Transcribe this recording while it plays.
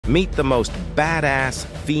Meet the most badass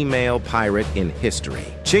female pirate in history.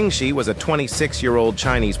 Qingxi was a 26-year-old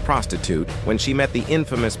Chinese prostitute when she met the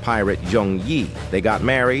infamous pirate Zhong Yi. They got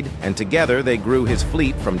married, and together they grew his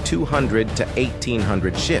fleet from 200 to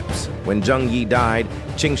 1,800 ships. When Zhong Yi died,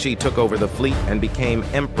 Qingxi took over the fleet and became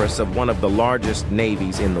empress of one of the largest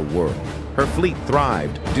navies in the world. Her fleet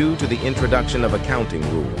thrived due to the introduction of accounting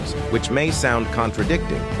rules, which may sound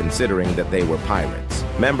contradicting considering that they were pirates.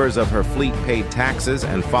 Members of her fleet paid taxes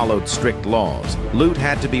and followed strict laws. Loot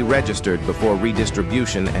had to be registered before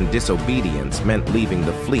redistribution, and disobedience meant leaving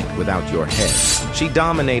the fleet without your head. She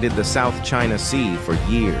dominated the South China Sea for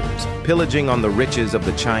years, pillaging on the riches of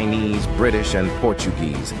the Chinese, British, and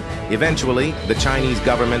Portuguese. Eventually, the Chinese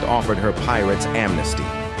government offered her pirates amnesty,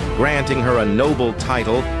 granting her a noble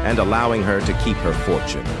title and allowing her to keep her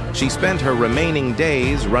fortune. She spent her remaining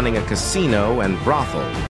days running a casino and brothel.